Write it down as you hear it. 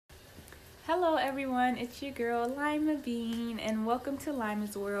Hello, everyone. It's your girl, Lima Bean, and welcome to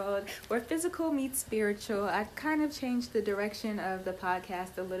Lima's World, where physical meets spiritual. I kind of changed the direction of the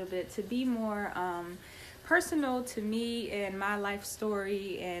podcast a little bit to be more personal to me and my life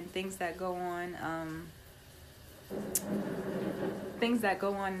story and things that go on,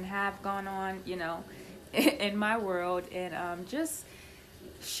 and have gone on, in my world, and just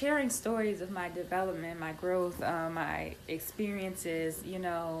sharing stories of my development, my growth, my experiences,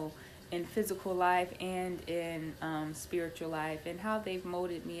 in physical life and in spiritual life, and how they've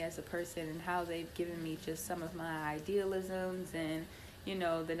molded me as a person and how they've given me just some of my idealisms and,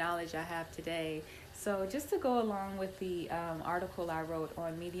 the knowledge I have today. So just to go along with the article I wrote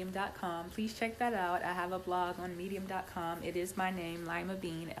on medium.com, please check that out. I have a blog on medium.com. It is my name, Lima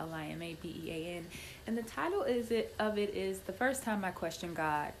Bean, Limabean. And the title of it is The First Time I Questioned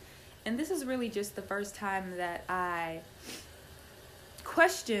God. And this is really just the first time that I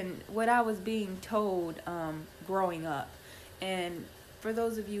questioned what I was being told growing up. And for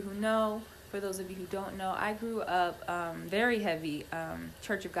those of you who know, for those of you who don't know, I grew up very heavy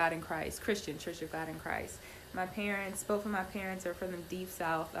Church of God in Christ, Christian Church of God in Christ. Both of my parents are from the deep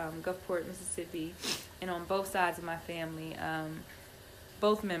south, Gulfport, Mississippi, and on both sides of my family, on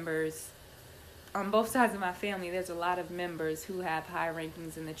both sides of my family, there's a lot of members who have high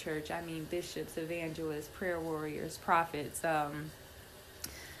rankings in the church. I mean, bishops, evangelists, prayer warriors, prophets,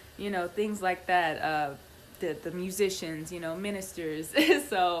 things like that. The musicians, ministers.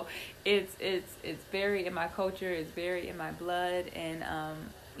 So it's very in my culture. It's very in my blood, and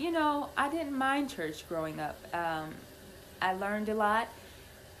I didn't mind church growing up. I learned a lot.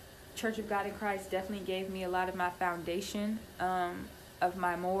 Church of God in Christ definitely gave me a lot of my foundation of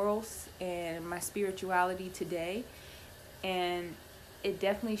my morals and my spirituality today, and it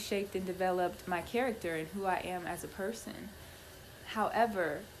definitely shaped and developed my character and who I am as a person.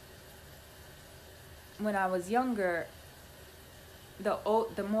 However, when I was younger,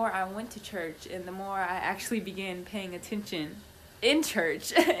 the more I went to church and the more I actually began paying attention in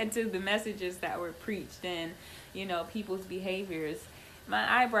church and to the messages that were preached and, people's behaviors,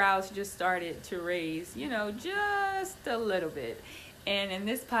 my eyebrows just started to raise, just a little bit. And in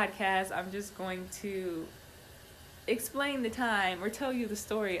this podcast, I'm just going to explain the time or tell you the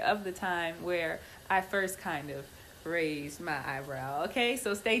story of the time where I first kind of raised my eyebrow. Okay,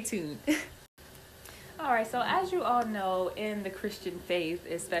 so stay tuned. All right, so as you all know, in the Christian faith,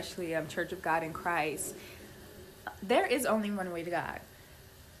 especially Church of God in Christ, there is only one way to God.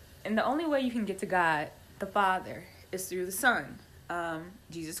 And the only way you can get to God, the Father, is through the Son,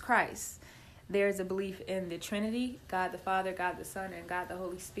 Jesus Christ. There's a belief in the Trinity, God the Father, God the Son, and God the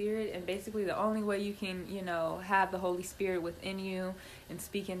Holy Spirit. And basically the only way you can, have the Holy Spirit within you and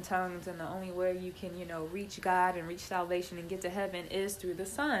speak in tongues, and the only way you can, reach God and reach salvation and get to heaven is through the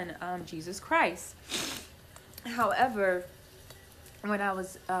Son, Jesus Christ. However, when I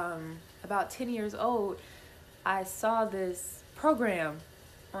was about 10 years old, I saw this program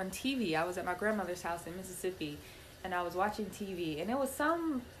on TV. I was at my grandmother's house in Mississippi, and I was watching TV, and it was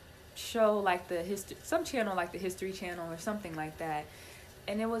some show like some channel like the History Channel or something like that,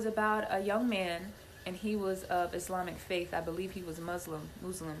 and it was about a young man, and he was of Islamic faith. I believe he was Muslim.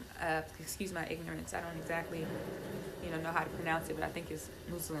 Excuse my ignorance. I don't exactly know how to pronounce it, but I think it's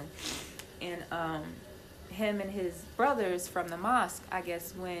Muslim. And him and his brothers from the mosque, I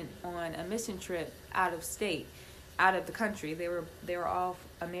guess, went on a mission trip out of the country. They were all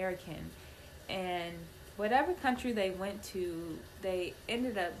American, and whatever country they went to, they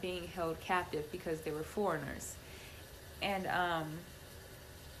ended up being held captive because they were foreigners. And,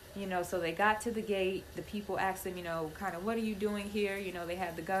 so they got to the gate. The people asked them, kind of, what are you doing here? They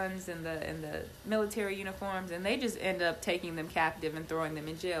had the guns and the military uniforms, and they just end up taking them captive and throwing them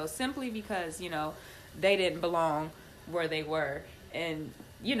in jail simply because, they didn't belong where they were. And,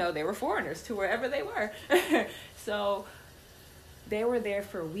 they were foreigners to wherever they were. So they were there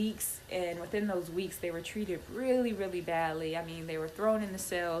for weeks, and within those weeks, they were treated really, really badly. I mean, they were thrown in the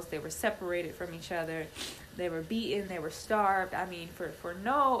cells. They were separated from each other. They were beaten. They were starved. I mean, for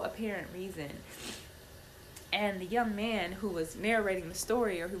no apparent reason. And the young man who was narrating the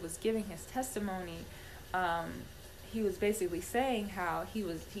story, or who was giving his testimony, he was basically saying how he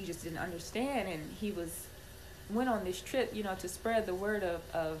just didn't understand, and he went on this trip, to spread the word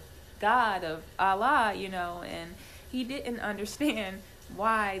of God, of Allah, and he didn't understand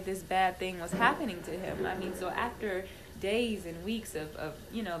why this bad thing was happening to him. I mean, so after days and weeks of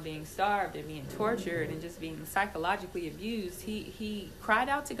being starved and being tortured and just being psychologically abused, he cried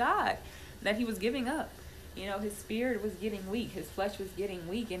out to God that he was giving up. His spirit was getting weak, his flesh was getting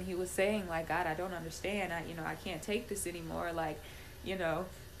weak, and he was saying, like, God, I don't understand. I can't take this anymore. Like,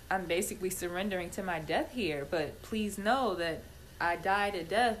 I'm basically surrendering to my death here, but please know that I died a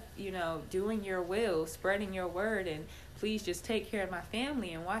death, doing your will, spreading your word, and please just take care of my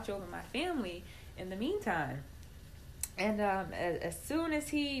family and watch over my family in the meantime. And as soon as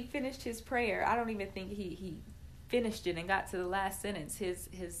he finished his prayer, I don't even think he finished it and got to the last sentence, his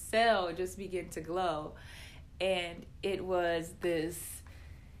cell just began to glow. And it was this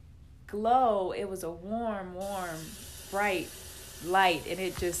glow. It was a warm, bright light, and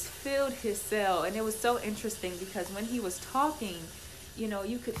it just filled his cell. And it was so interesting because when he was talking,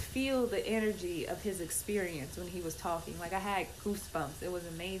 you could feel the energy of his experience when he was talking. Like, I had goosebumps. It was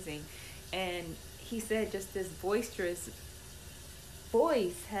amazing. And he said just this boisterous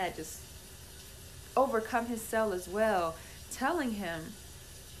voice had just overcome his cell as well, telling him,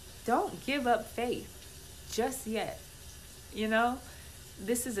 don't give up faith just yet.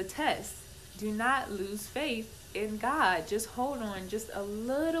 This is a test. Do not lose faith in God. Just hold on just a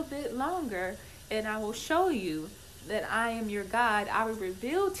little bit longer, and I will show you that I am your God. I will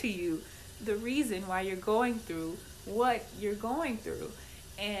reveal to you the reason why you're going through what you're going through.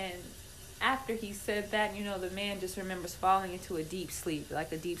 And after he said that, the man just remembers falling into a deep sleep,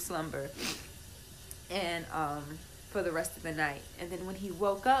 like a deep slumber, and for the rest of the night. And then when he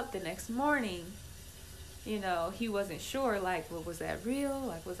woke up the next morning, he wasn't sure, like, well, was that real?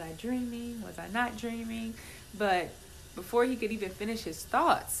 Like, was I dreaming? Was I not dreaming? But before he could even finish his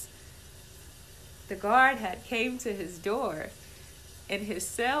thoughts, the guard had came to his door, and his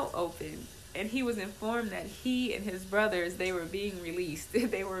cell opened, and he was informed that he and his brothers, they were being released.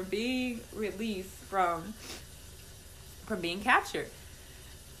 They were being released from being captured.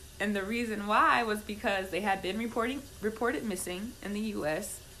 And the reason why was because they had been reported missing in the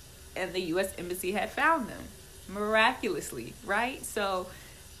U.S., and the U.S. Embassy had found them miraculously, right? So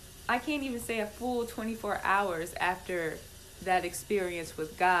I can't even say a full 24 hours after that experience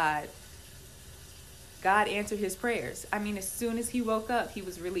with God answered his prayers. I mean, as soon as he woke up, he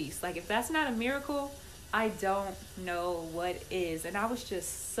was released. Like, if that's not a miracle, I don't know what is. And I was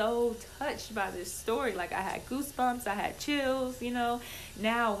just so touched by this story. Like, I had goosebumps, I had chills,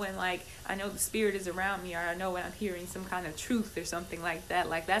 Now when, like, I know the Spirit is around me, or I know when I'm hearing some kind of truth or something like that,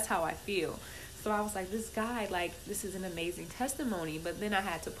 like, that's how I feel. So I was like, this guy, like, this is an amazing testimony. But then I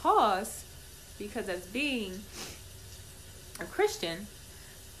had to pause, because as being a Christian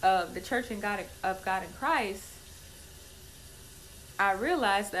of the Church of God in Christ, I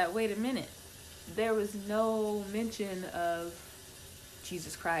realized that, wait a minute, there was no mention of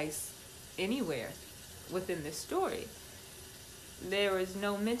Jesus Christ anywhere within this story. There was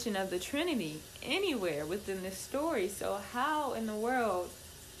no mention of the Trinity anywhere within this story. So how in the world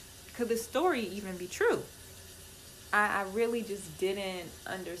could the story even be true? I really just didn't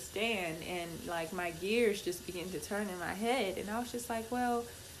understand, and like my gears just began to turn in my head, and I was just like, well,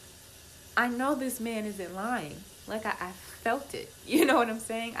 I know this man isn't lying. Like, I felt it. You know what I'm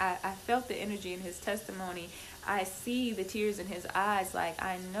saying? I felt the energy in his testimony. I see the tears in his eyes. Like,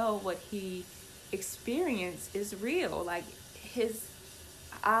 I know what he experienced is real. Like, his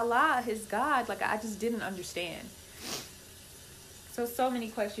Allah, his God, like, I just didn't understand. So many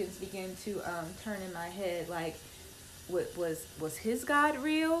questions began to turn in my head. Like, was his God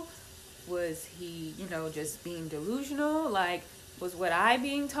real? Was he, just being delusional? Like, was what I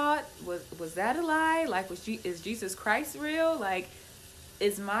being taught, was that a lie? Like, is Jesus Christ real? Like,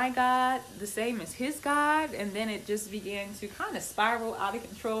 is my God the same as his God? And then it just began to kind of spiral out of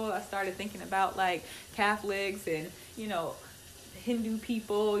control. I started thinking about, like, Catholics and, Hindu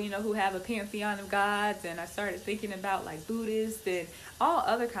people, who have a pantheon of gods. And I started thinking about, like, Buddhists and all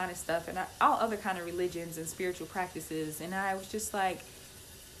other kind of stuff, and all other kind of religions and spiritual practices. And I was just like,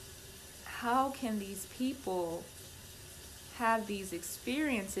 how can these people have these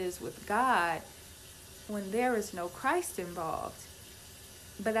experiences with God when there is no Christ involved?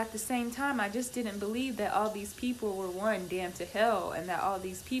 But at the same time, I just didn't believe that all these people were, one, damned to hell, and that all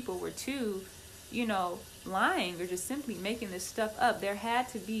these people were, two, lying or just simply making this stuff up. There had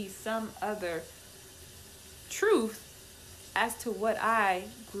to be some other truth as to what I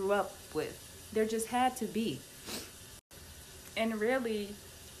grew up with. There just had to be. And really,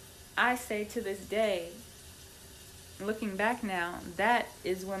 I say to this day, looking back now, that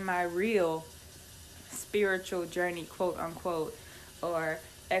is when my real spiritual journey, quote unquote, or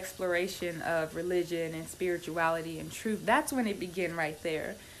exploration of religion and spirituality and truth, that's when it began, right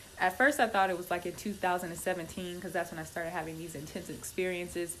there. At first I thought it was like in 2017, because that's when I started having these intense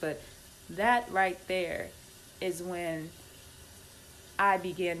experiences, but that right there is when I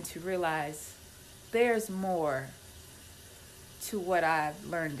began to realize there's more to what I've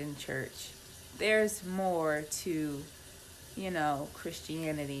learned in church. There's more to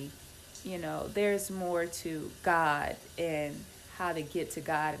Christianity. There's more to God and how to get to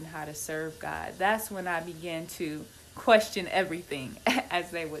God and how to serve God. That's when I began to question everything,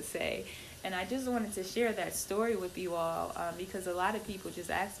 as they would say. And I just wanted to share that story with you all, because a lot of people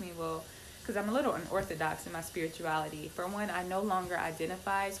just ask me, well, because I'm a little unorthodox in my spirituality. For one, I no longer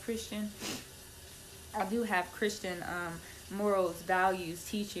identify as Christian. I do have Christian morals, values,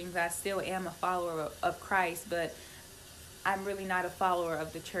 teachings. I still am a follower of Christ, but I'm really not a follower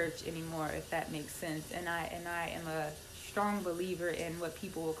of the church anymore, if that makes sense. And I am a strong believer in what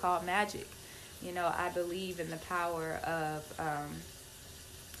people will call magic. I believe in the power of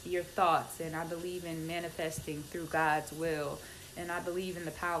your thoughts, and I believe in manifesting through God's will, and I believe in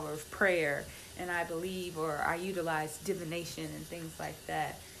the power of prayer, and I utilize divination and things like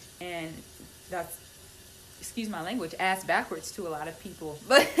that. And that's, excuse my language, ass backwards to a lot of people,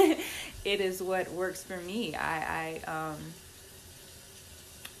 but it is what works for me.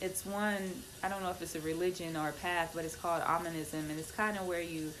 It's one, I don't know if it's a religion or a path, but it's called Aminism, and it's kind of where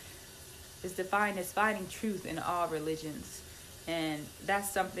it's defined as finding truth in all religions. And that's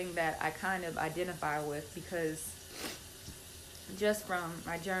something that I kind of identify with, because just from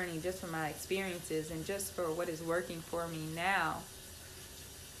my journey, just from my experiences, and just for what is working for me now,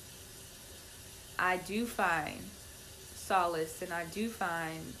 I do find solace, and I do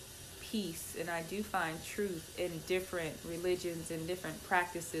find peace, and I do find truth in different religions and different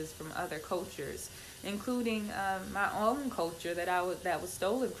practices from other cultures, including my own culture that was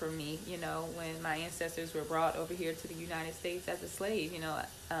stolen from me, when my ancestors were brought over here to the United States as a slave,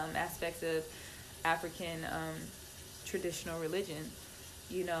 aspects of African traditional religion,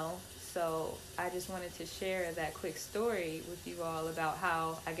 So I just wanted to share that quick story with you all about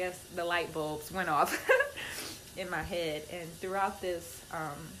how, I guess, the light bulbs went off in my head. And throughout this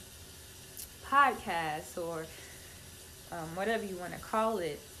podcast, or whatever you want to call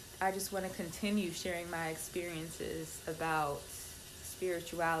it, I just want to continue sharing my experiences about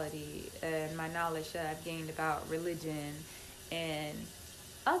spirituality and my knowledge that I've gained about religion and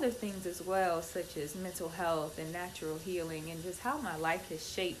other things as well, such as mental health and natural healing, and just how my life has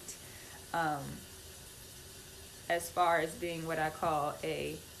shaped as far as being what I call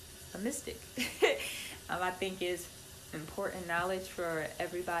a mystic. I think is important knowledge for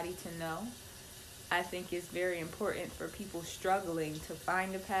everybody to know. I think it's very important for people struggling to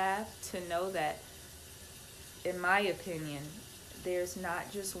find a path to know that, in my opinion, there's not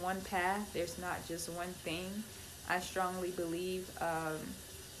just one path, there's not just one thing. I strongly believe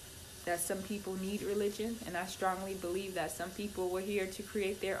that some people need religion, and I strongly believe that some people were here to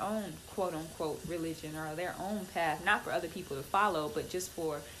create their own quote-unquote religion, or their own path, not for other people to follow, but just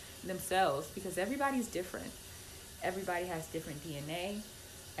for themselves, because everybody's different. Everybody has different DNA.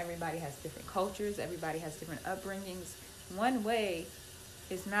 Everybody has different cultures. Everybody has different upbringings. One way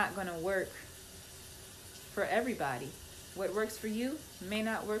is not going to work for everybody. What works for you may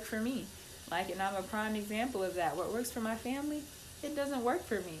not work for me. And I'm a prime example of that. What works for my family, it doesn't work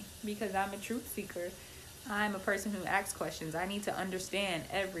for me, because I'm a truth seeker. I'm a person who asks questions. I need to understand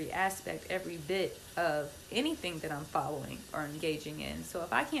every aspect, every bit of anything that I'm following or engaging in. So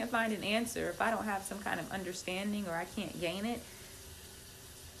if I can't find an answer, if I don't have some kind of understanding, or I can't gain it,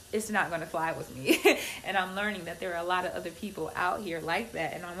 it's not going to fly with me. And I'm learning that there are a lot of other people out here like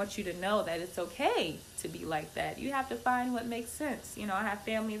that. And I want you to know that it's okay to be like that. You have to find what makes sense. I have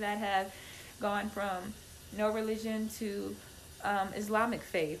family that have gone from no religion to Islamic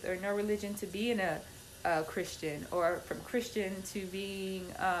faith, or no religion to being a Christian, or from Christian to being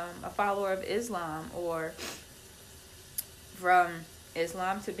a follower of Islam, or from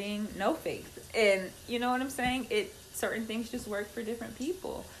Islam to being no faith. And you know what I'm saying? Certain things just work for different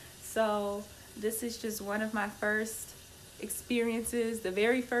people. So this is just one of my first experiences, the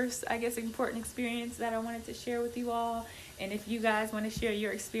very first, I guess, important experience that I wanted to share with you all. And if you guys want to share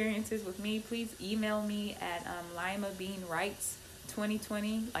your experiences with me, please email me at Lima Bean Writes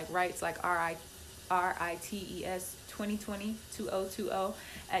 2020, like Writes like RITES 2020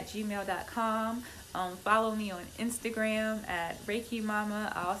 at gmail.com. Follow me on Instagram at Reiki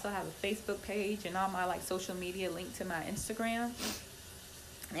Mama. I also have a Facebook page, and all my social media linked to my Instagram.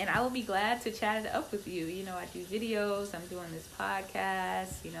 And I will be glad to chat it up with you. I do videos. I'm doing this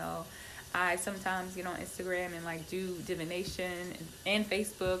podcast. I sometimes get on Instagram and do divination, and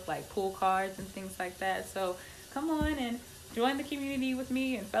Facebook, pull cards and things like that. So come on and join the community with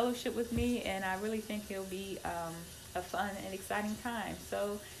me and fellowship with me. And I really think it'll be a fun and exciting time.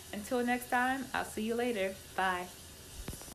 So until next time, I'll see you later. Bye.